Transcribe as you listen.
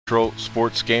Retro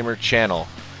Sports Gamer channel,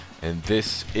 and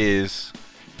this is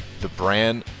the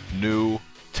brand new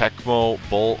Tecmo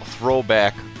Bowl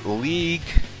Throwback League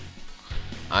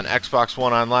on Xbox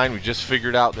One Online. We just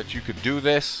figured out that you could do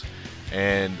this,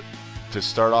 and to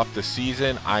start off the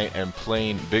season I am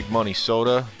playing Big Money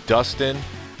Soda, Dustin.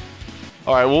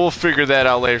 Alright, we'll figure that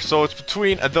out later. So it's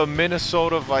between the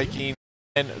Minnesota Vikings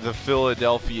and the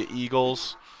Philadelphia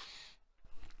Eagles.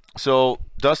 So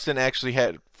Dustin actually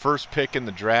had first pick in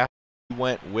the draft. He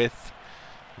went with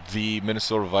the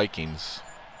Minnesota Vikings,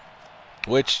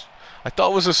 which I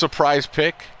thought was a surprise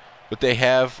pick, but they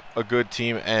have a good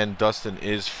team, and Dustin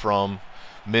is from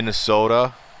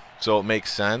Minnesota, so it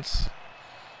makes sense.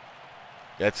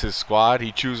 That's his squad.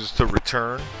 He chooses to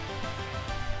return.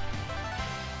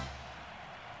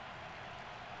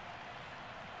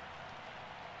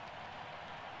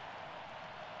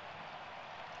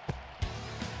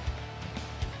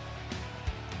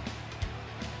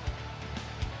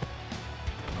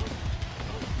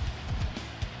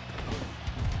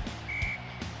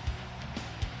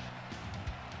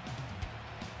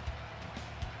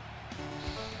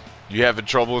 You having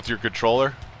trouble with your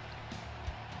controller?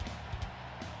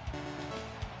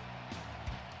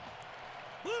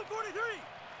 Blue 43.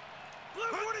 Blue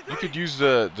 43. You could use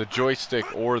the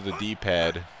joystick or the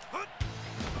D-pad.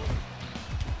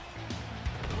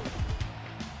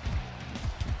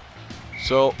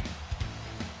 So,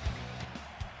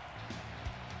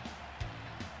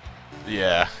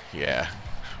 yeah.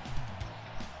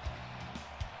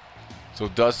 So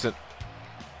Dustin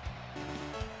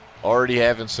already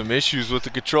having some issues with the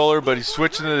controller, but he's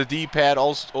switching to the D-pad,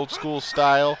 old school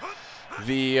style.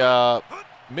 The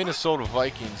Minnesota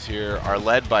Vikings here are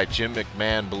led by Jim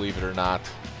McMahon, believe it or not,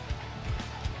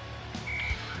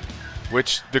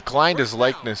 which declined his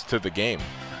likeness to the game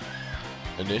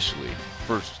initially.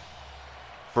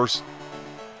 First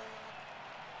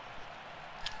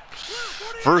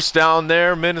down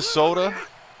there, Minnesota.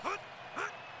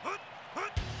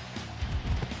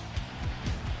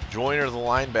 Joyner, the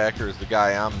linebacker, is the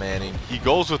guy I'm manning. He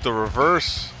goes with the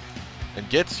reverse and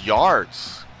gets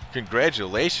yards.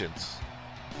 Congratulations.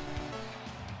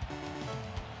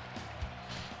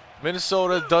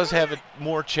 Minnesota does have a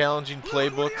more challenging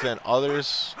playbook than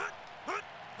others,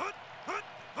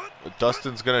 but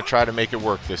Dustin's going to try to make it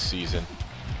work this season.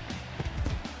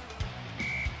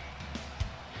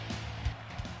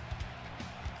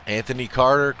 Anthony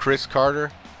Carter, Chris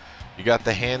Carter. You got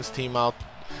the hands team out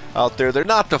there. They're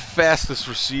not the fastest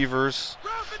receivers.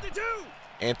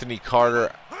 Anthony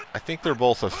Carter, I think they're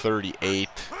both a 38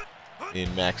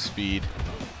 in max speed.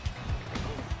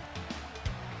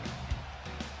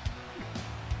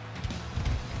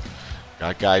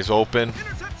 Got guys open,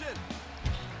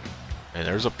 and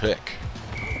there's a pick.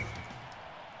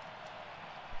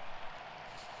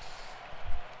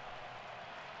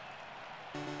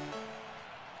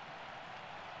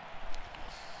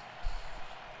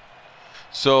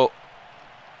 So,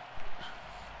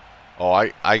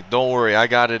 I don't worry, I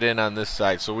got it in on this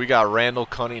side. So we got Randall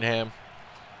Cunningham,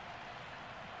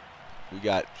 we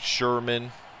got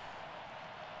Sherman.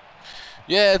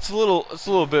 Yeah, it's a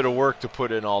little bit of work to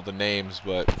put in all the names,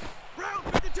 but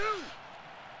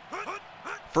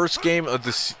first game of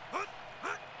the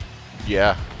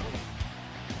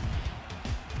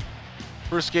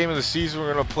first game of the season,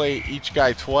 we're gonna play each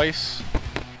guy twice.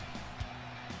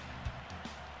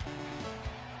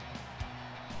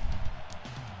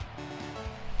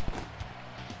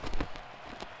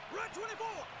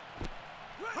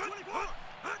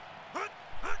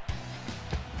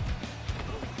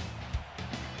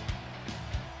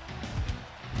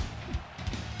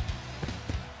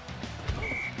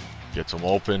 Gets them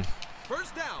open.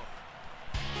 First down.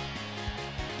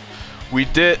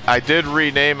 I did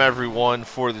rename everyone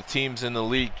for the teams in the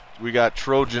league. We got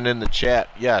Trojan in the chat.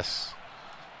 Yes.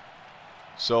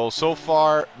 So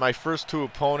far, my first two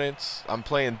opponents, I'm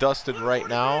playing Dustin right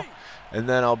now, and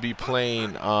then I'll be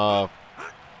playing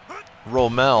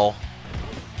Romel.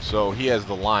 So he has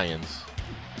the Lions.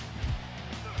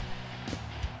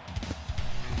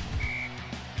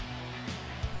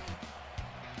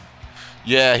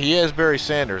 Yeah, he has Barry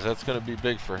Sanders. That's going to be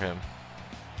big for him.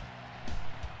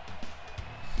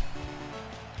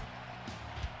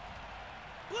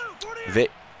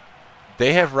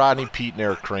 They have Rodney Pete and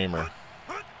Eric Kramer.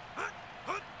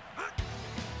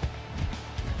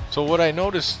 So what I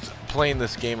noticed playing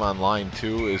this game online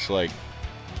too is like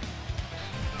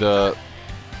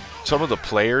some of the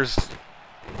players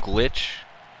glitch.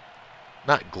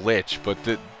 Not glitch, but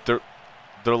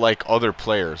they're like other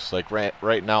players. Like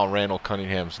right now, Randall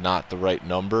Cunningham's not the right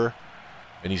number,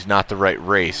 and he's not the right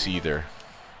race either.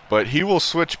 but he will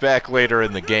switch back later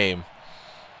in the game.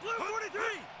 Blue 43.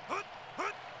 Hut,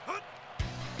 hut, hut.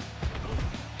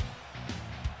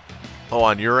 Oh,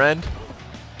 on your end?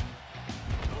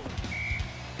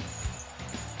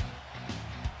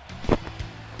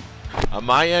 On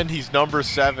my end, he's number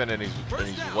 7, and he's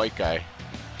a white guy.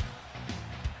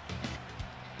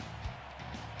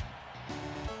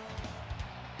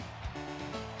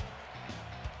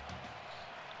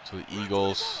 So the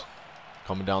Eagles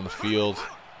coming down the field.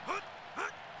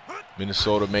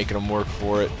 Minnesota making them work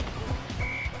for it.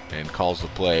 And calls the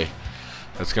play.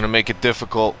 That's going to make it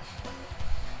difficult.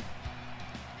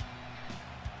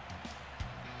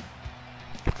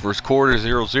 First quarter,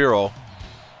 0-0.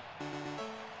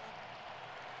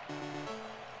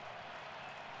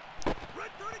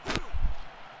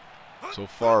 So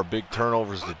far, big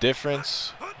turnovers the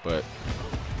difference, but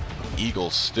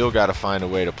Eagles still got to find a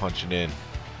way to punch it in.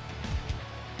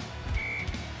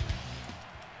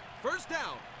 First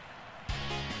down.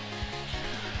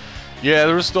 Yeah,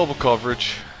 there was double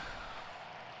coverage.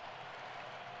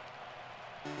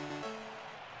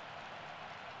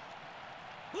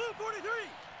 Blue 43.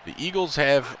 The Eagles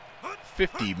have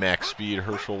 50 max speed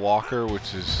Herschel Walker,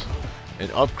 which is an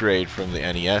upgrade from the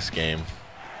NES game.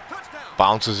 Touchdown.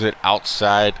 Bounces it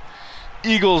outside.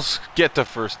 Eagles get the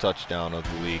first touchdown of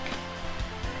the league.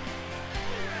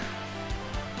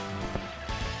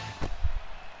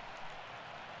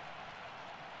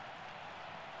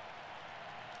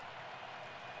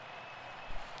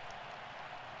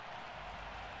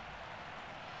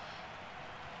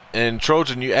 And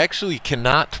Trojan, you actually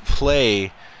cannot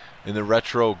play in the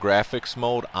retro graphics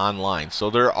mode online. So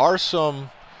there are some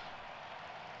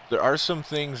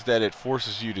things that it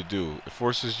forces you to do. It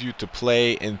forces you to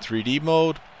play in 3D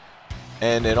mode,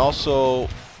 and it also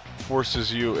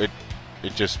forces you. It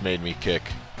just made me kick.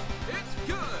 It's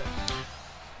good.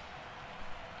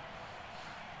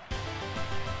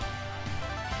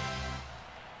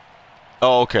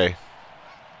 Oh, okay.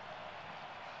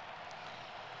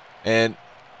 And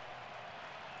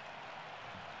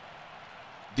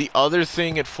the other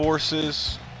thing it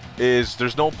forces is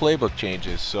there's no playbook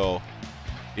changes, so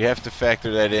you have to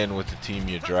factor that in with the team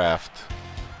you draft.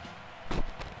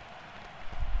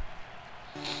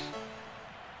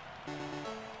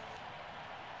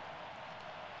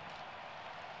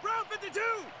 Round 52.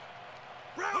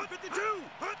 Round 52.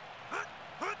 Hut, hut,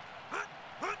 hut, hut,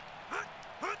 hut, hut,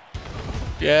 hut.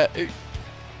 Yeah,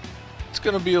 it's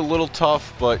going to be a little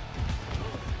tough, but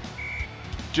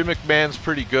Jim McMahon's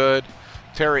pretty good.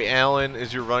 Terry Allen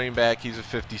is your running back. He's a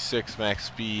 56 max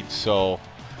speed, so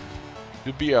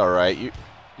you'll be all right.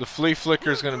 The flea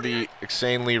flicker is going to be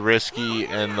insanely risky,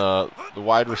 and the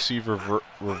wide receiver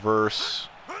reverse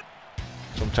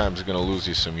sometimes is going to lose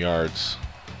you some yards.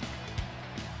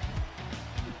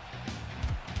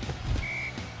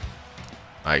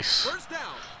 Nice. First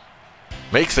down.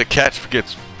 Makes the catch,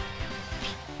 gets...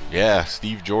 Yeah,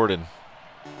 Steve Jordan.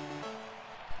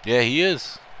 Yeah, he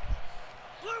is.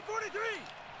 Blue 43.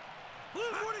 Blue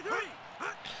 43.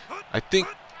 Hut, hut, I think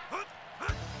hut,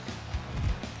 hut.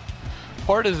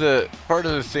 part of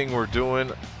the thing we're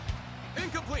doing,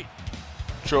 Incomplete.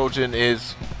 Trojan,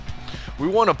 is we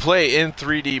want to play in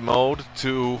 3D mode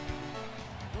to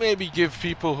maybe give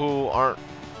people who aren't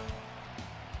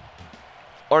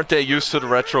that used to the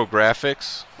retro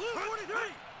graphics Blue 43.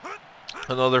 Hut, hut.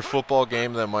 another football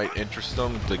game that might interest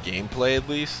them, the gameplay at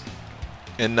least,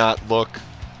 and not look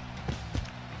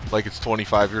like it's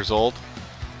 25 years old.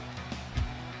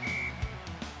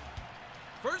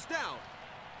 First down.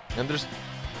 And there's...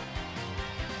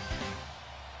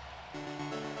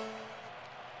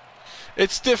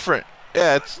 It's different.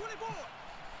 Yeah, it's... 24.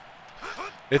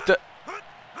 It... Hut,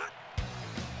 hut.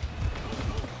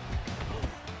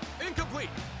 Incomplete.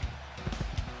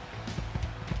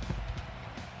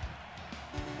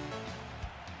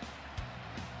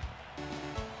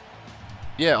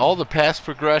 Yeah, all the pass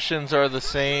progressions are the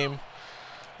same.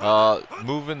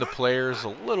 Moving the players a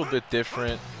little bit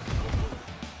different.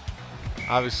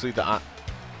 Obviously,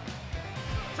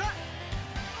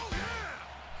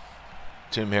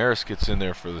 Tim Harris gets in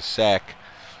there for the sack.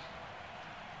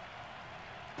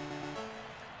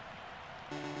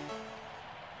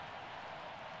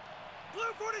 Blue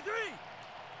 43.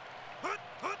 Hut,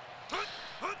 hut, hut,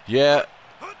 hut. Yeah,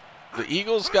 Hut, the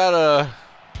Eagles got a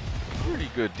pretty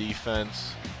good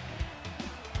defense.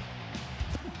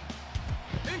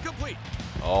 incomplete.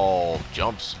 Oh,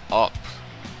 jumps up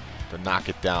to knock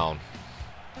it down.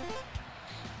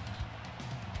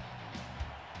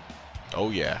 Oh,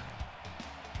 yeah.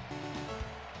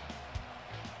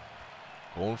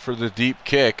 Going for the deep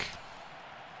kick.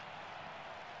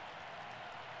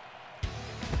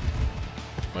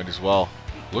 Might as well.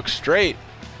 Look straight.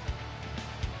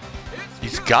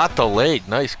 He's got the leg.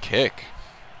 Nice kick.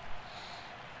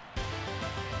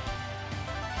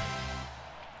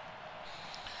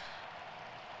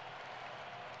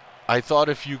 I thought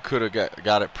if you could have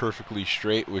got it perfectly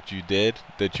straight, which you did,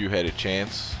 that you had a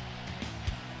chance.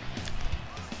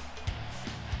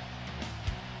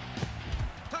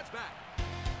 Touchback.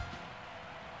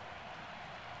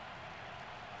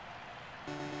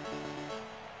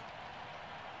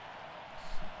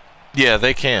 Yeah,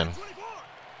 they can. 24.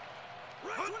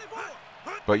 Right 24.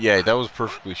 But yeah, that was a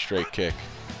perfectly straight kick.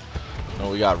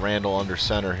 Now we got Randall under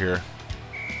center here.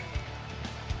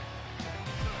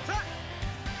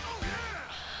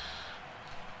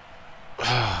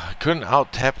 I couldn't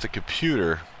out-tap the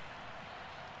computer.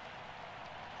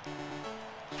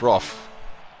 It's rough.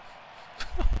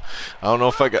 I don't know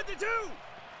if I got...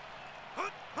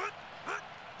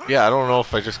 Yeah, I don't know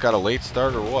if I just got a late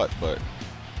start or what, but...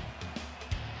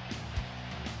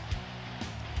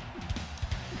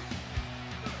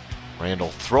 Randall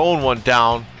throwing one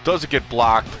down. Doesn't get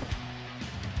blocked.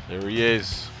 There he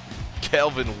is.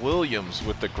 Calvin Williams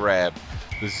with the grab.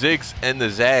 The Zigs and the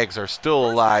Zags are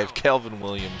still alive. Calvin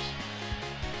Williams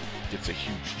gets a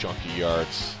huge chunk of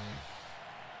yards.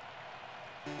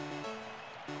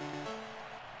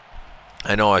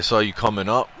 I know, I saw you coming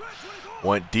up.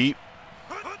 Went deep.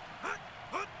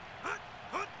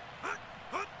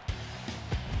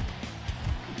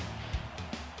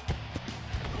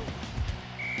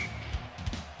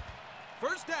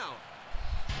 First down.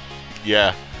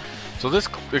 Yeah. So this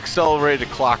accelerated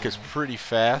clock is pretty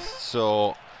fast,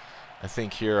 so I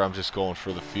think here I'm just going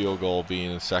for the field goal being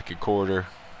in the second quarter.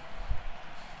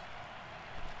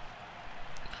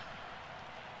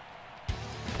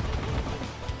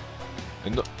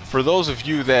 And for those of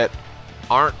you that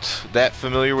aren't that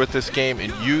familiar with this game,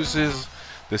 it uses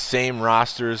the same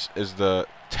rosters as the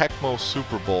Tecmo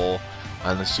Super Bowl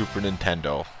on the Super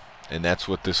Nintendo. And that's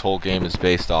what this whole game is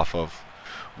based off of.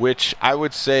 Which I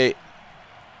would say...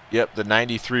 Yep, the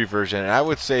 93 version. And I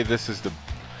would say this is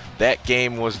that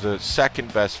game was the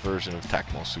second best version of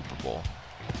Tecmo Super Bowl.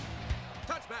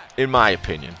 In my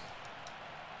opinion.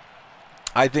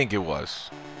 I think it was.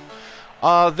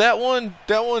 That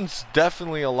one's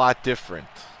definitely a lot different.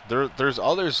 There's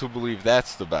others who believe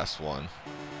that's the best one.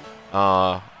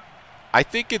 I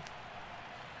think it...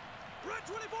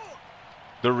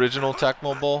 The original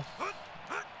Tecmo Bowl?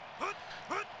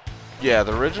 Yeah,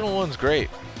 the original one's great.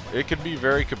 It can be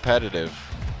very competitive.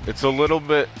 It's a little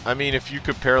bit, I mean, if you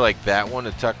compare like that one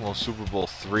to Tecmo Super Bowl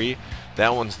 3,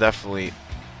 that one's definitely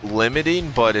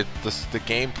limiting, but the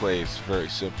gameplay is very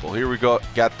simple. Here we go,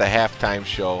 got the halftime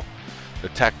show, the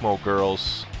Tecmo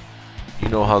girls. You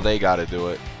know how they got to do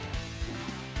it.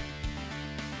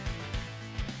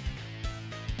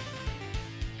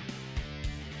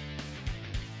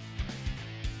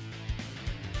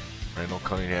 Randall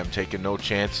Cunningham taking no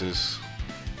chances.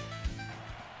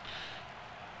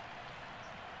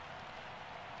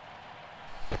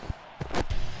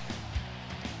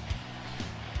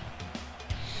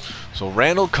 So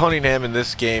Randall Cunningham in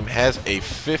this game has a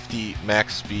 50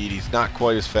 max speed. He's not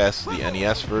quite as fast as the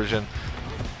NES version.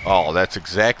 Oh, that's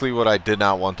exactly what I did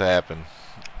not want to happen.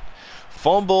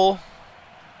 Fumble.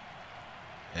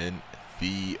 And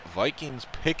the Vikings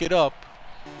pick it up.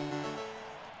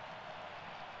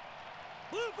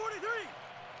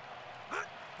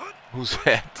 Who's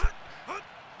that?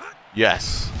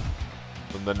 Yes.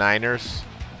 From the Niners.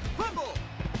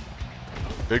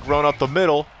 Big run up the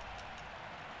middle.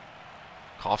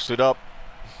 Coughs it up.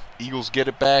 Eagles get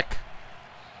it back.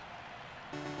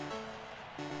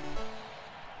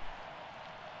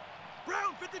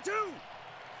 Brown 52.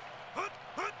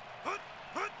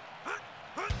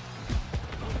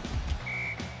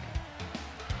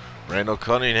 Randall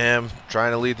Cunningham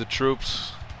trying to lead the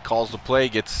troops. Calls the play,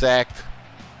 gets sacked.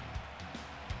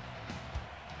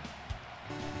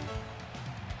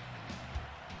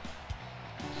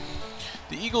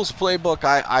 The Eagles playbook,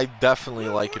 I definitely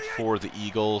like it for the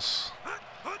Eagles.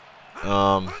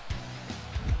 Called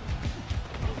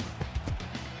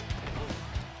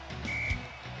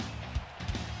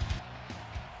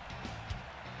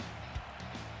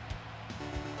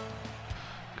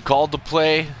the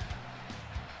play.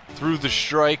 Through the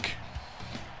strike.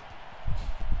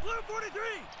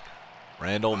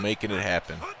 Randall making it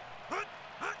happen.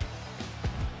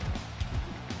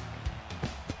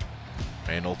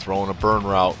 Randall throwing a burn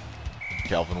route.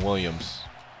 Calvin Williams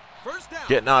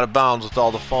getting out of bounds with all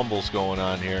the fumbles going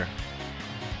on here.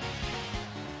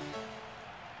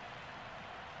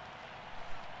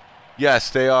 Yes,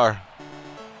 they are.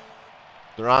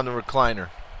 They're on the recliner.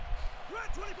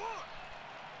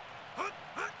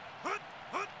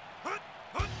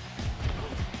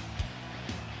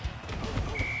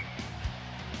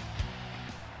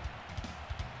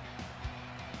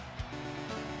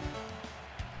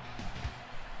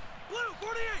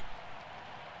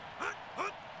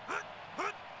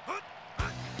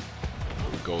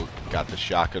 got the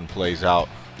shotgun plays out.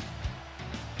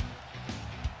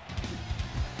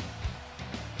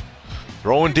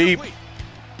 Throwing deep.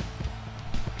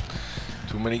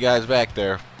 Too many guys back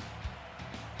there.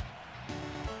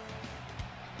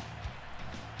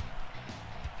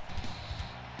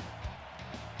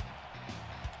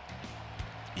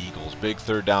 Eagles, big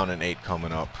 3rd down and 8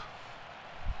 coming up.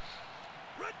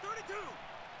 Red 32.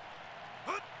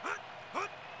 Hut, hut, hut,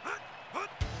 hut, hut.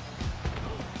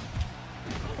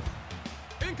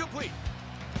 Incomplete.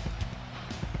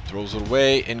 Throws it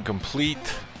away, incomplete.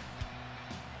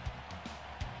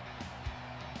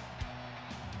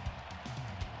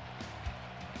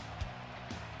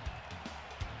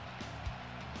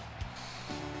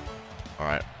 All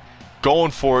right,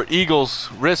 going for it. Eagles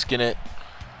risking it,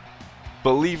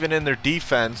 believing in their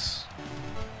defense.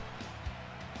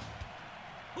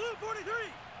 Blue 43.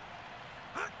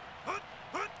 Hut, hut,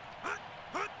 hut, hut,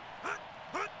 hut, hut,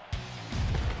 hut.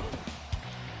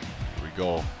 Here we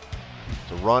go.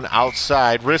 The run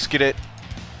outside, risking it.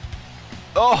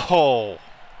 Oh,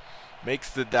 makes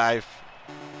the dive.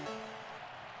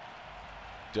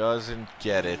 Doesn't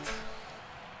get it.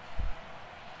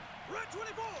 Red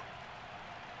 24.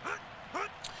 Hut, hut,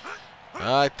 hut, hut.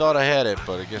 I thought I had it,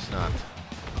 but I guess not.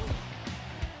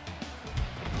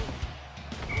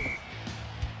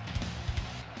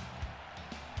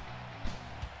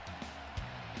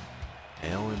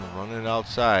 Allen running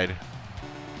outside.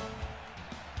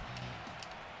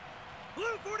 Blue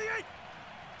 48.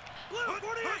 Blue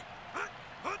 48. Hut,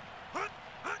 hut, hut,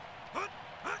 hut, hut,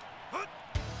 hut, hut.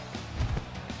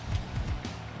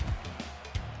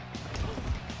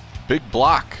 Big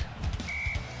block.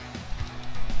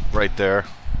 Right there.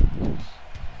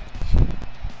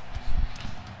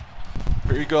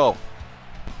 Here you go.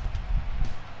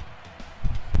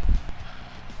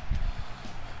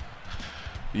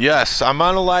 Yes, I'm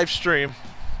on a live stream.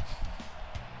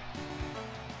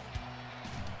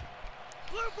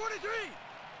 Blue 43.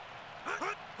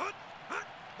 Hut, hut, hut,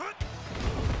 hut,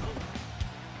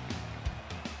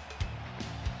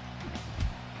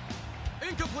 hut.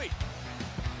 Incomplete.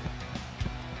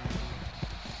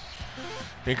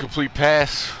 Incomplete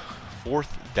pass. 4th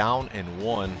down and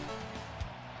 1.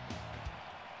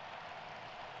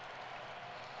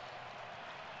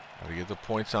 Gotta get the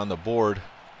points on the board.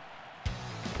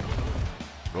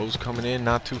 Rose coming in,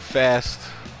 not too fast.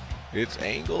 It's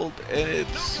angled and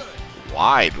it's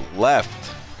wide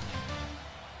left.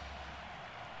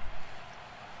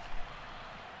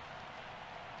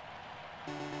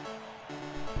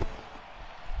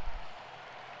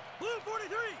 Blue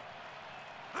 43.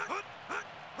 Hut, hut, hut,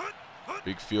 hut, hut.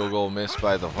 Big field goal missed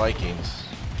by the Vikings.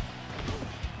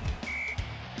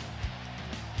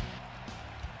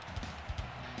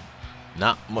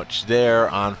 Not much there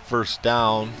on 1st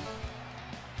down.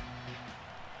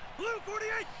 Blue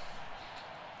 48.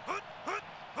 Hut, hut,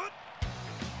 hut.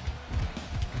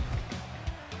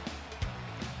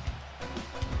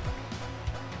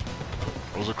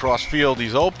 Goes across field,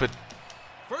 he's open.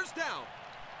 1st down.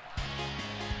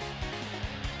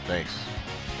 Thanks.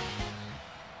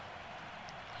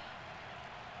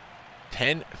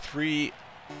 10-3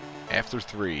 after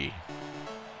 3.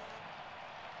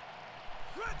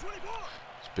 Red 24.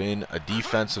 It's been a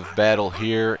defensive battle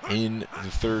here in the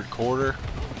 3rd quarter.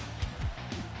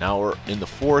 Now we're in the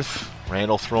 4th.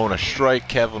 Randall throwing a strike.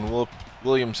 Kevin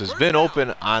Williams has been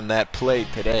open on that play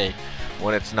today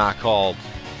when it's not called.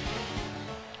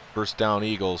 1st down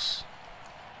Eagles.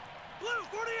 Blue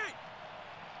 48.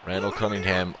 Randall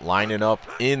Cunningham lining up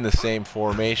in the same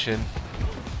formation.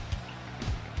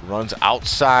 Runs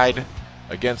outside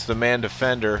against the man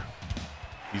defender.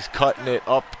 He's cutting it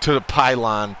up to the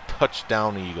pylon.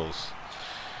 Touchdown Eagles.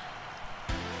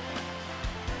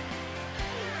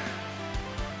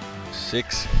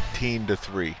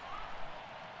 (16-3).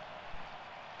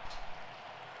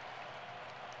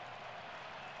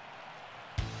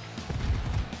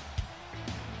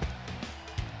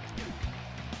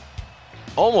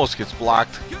 Almost gets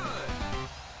blocked. Good.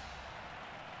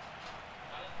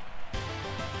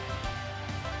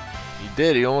 He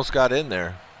did. He almost got in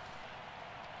there.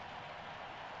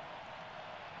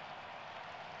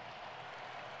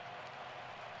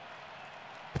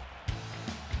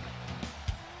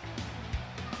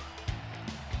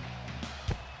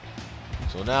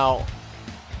 So now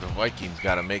the Vikings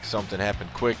got to make something happen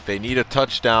quick. They need a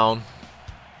touchdown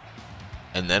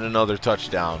and then another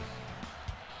touchdown.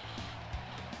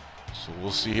 So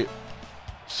we'll see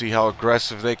how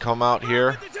aggressive they come out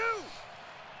here. 52.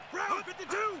 Brown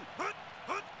 52. Hut,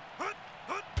 hut, hut,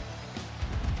 hut.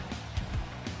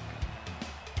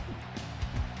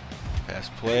 Pass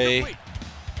play. Incomplete.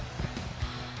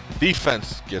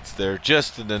 Defense gets there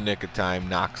just in the nick of time,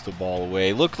 knocks the ball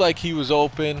away. Looked like he was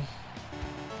open.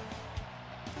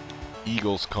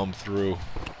 Eagles come through.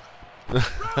 Brown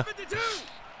 52.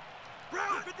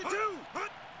 Brown 52. Hut,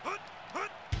 hut,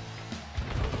 hut.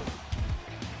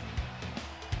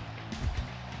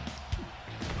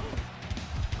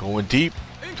 Going deep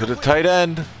to the tight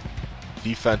end.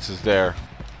 Defense is there.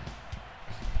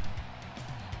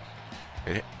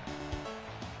 It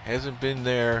hasn't been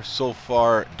there so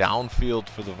far downfield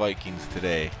for the Vikings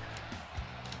today.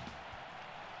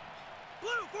 Blue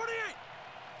 48.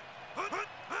 Hut, hut,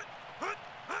 hut, hut,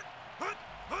 hut, hut,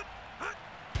 hut, hut.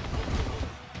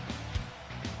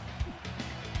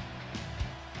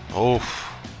 Oh,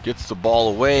 gets the ball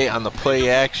away on the play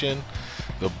action.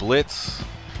 The blitz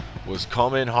was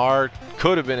coming hard.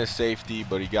 Could have been a safety,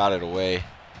 but he got it away.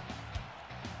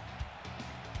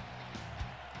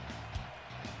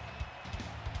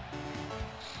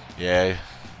 Yeah.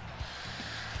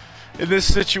 In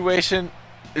this situation,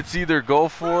 it's either go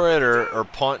for it or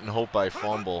punt and hope I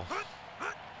fumble.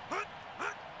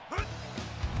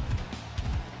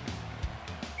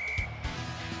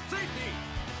 Safety.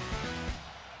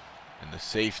 And the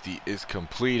safety is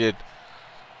completed.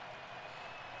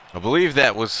 I believe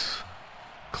that was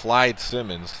Clyde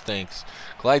Simmons. Thanks.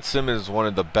 Clyde Simmons is one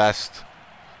of the best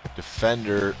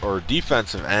defender or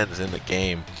defensive ends in the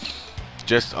game.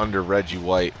 Just under Reggie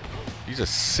White. He's a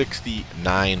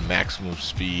 69 maximum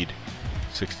speed,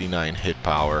 69 hit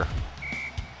power.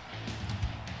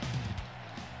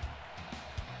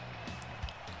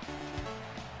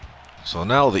 So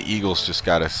now the Eagles just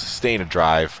got to sustain a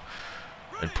drive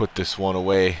and put this one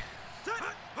away.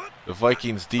 The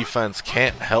Vikings defense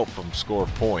can't help them score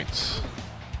points.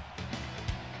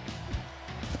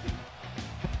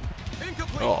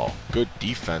 Oh, good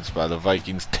defense by the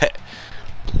Vikings.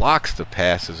 Blocks the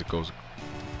pass as it goes.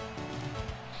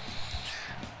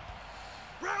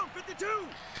 Brown 52.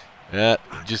 Yeah,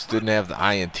 just didn't have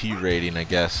the INT rating, I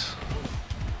guess.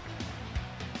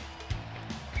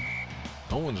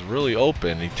 No one's really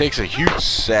open. He takes a huge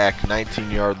sack,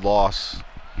 19-yard loss.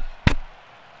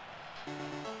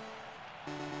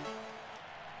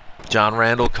 John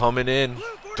Randall coming in.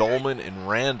 Dolman and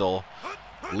Randall.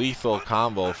 Lethal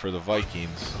combo for the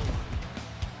Vikings.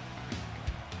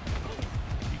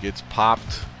 He gets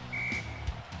popped.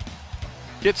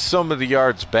 Gets some of the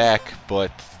yards back,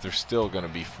 but they're still going to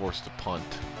be forced to punt.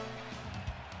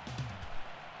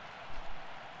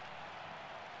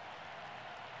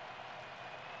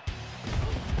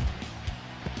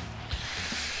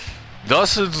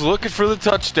 Dustin's looking for the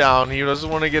touchdown. He doesn't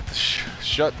want to get the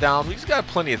shut down. He's got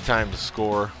plenty of time to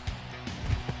score.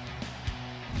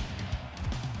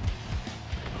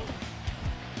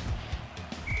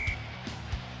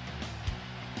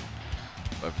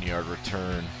 Yard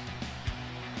return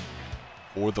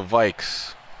for the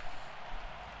Vikes.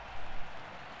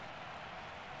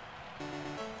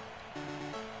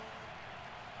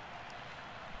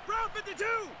 Brown 52.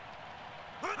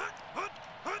 Hut, hut, hut,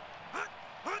 hut, hut,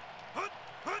 hut, hut,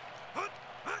 hut, hut,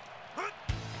 hut, hut.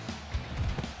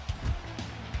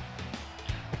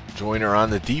 Joyner on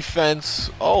the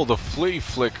defense. Oh, the flea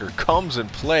flicker comes in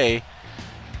play.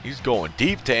 He's going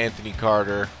deep to Anthony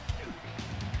Carter.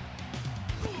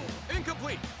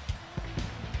 Incomplete.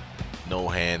 No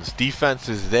hands. Defense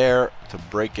is there to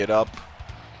break it up.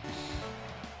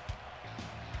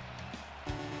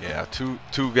 Yeah, two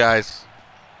guys.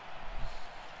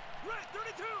 Red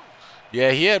 32.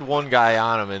 Yeah, he had one guy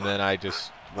on him, and then I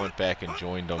just went back and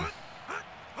joined him.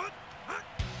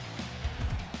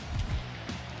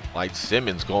 Like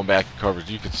Simmons going back in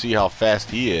coverage. You can see how fast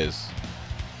he is.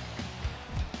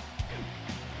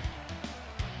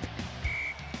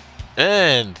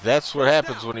 And that's what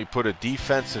happens when you put a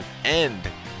defensive end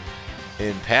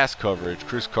in pass coverage.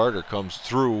 Chris Carter comes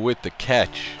through with the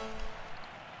catch.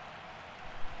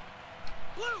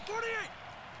 Blue 48.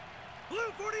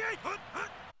 Blue 48. Hut, hut.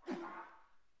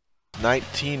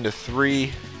 19-3.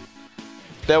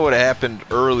 If that would have happened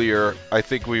earlier, I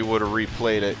think we would have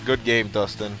replayed it. Good game,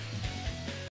 Dustin.